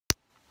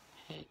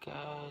Hey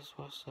guys,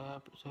 what's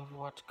up? It's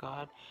Overwatch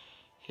God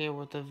here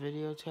with a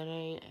video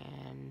today,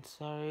 and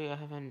sorry I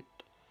haven't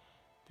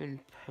been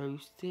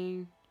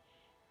posting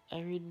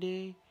every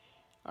day.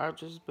 I've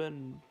just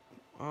been,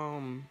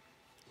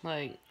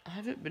 I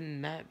haven't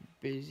been that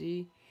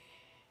busy,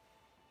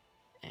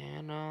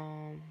 and,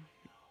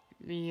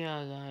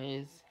 yeah,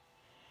 guys,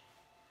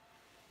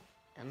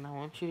 and I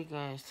want you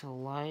guys to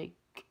like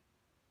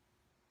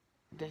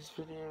this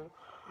video.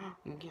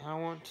 I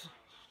want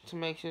to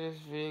make sure this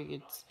video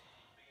gets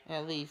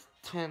at least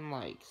 10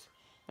 likes,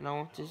 and I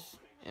want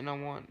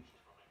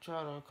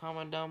y'all to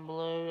comment down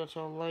below that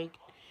y'all like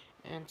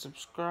and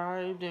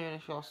subscribe. And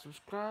if y'all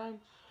subscribe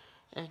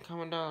and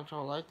comment down that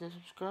y'all like and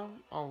subscribe,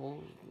 I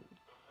will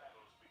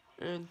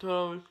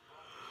turn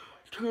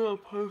on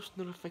post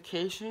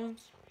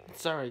notifications.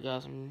 Sorry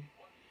guys, I'm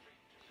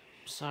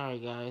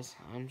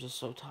just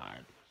so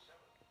tired.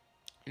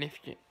 And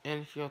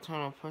if y'all turn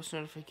on post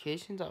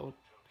notifications, I will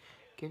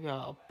give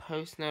y'all a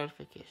post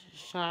notification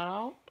shout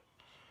out.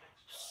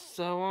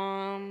 So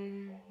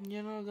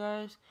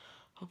guys,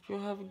 hope you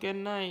have a good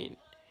night.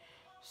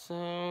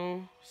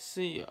 So,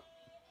 see ya.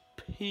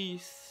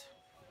 Peace.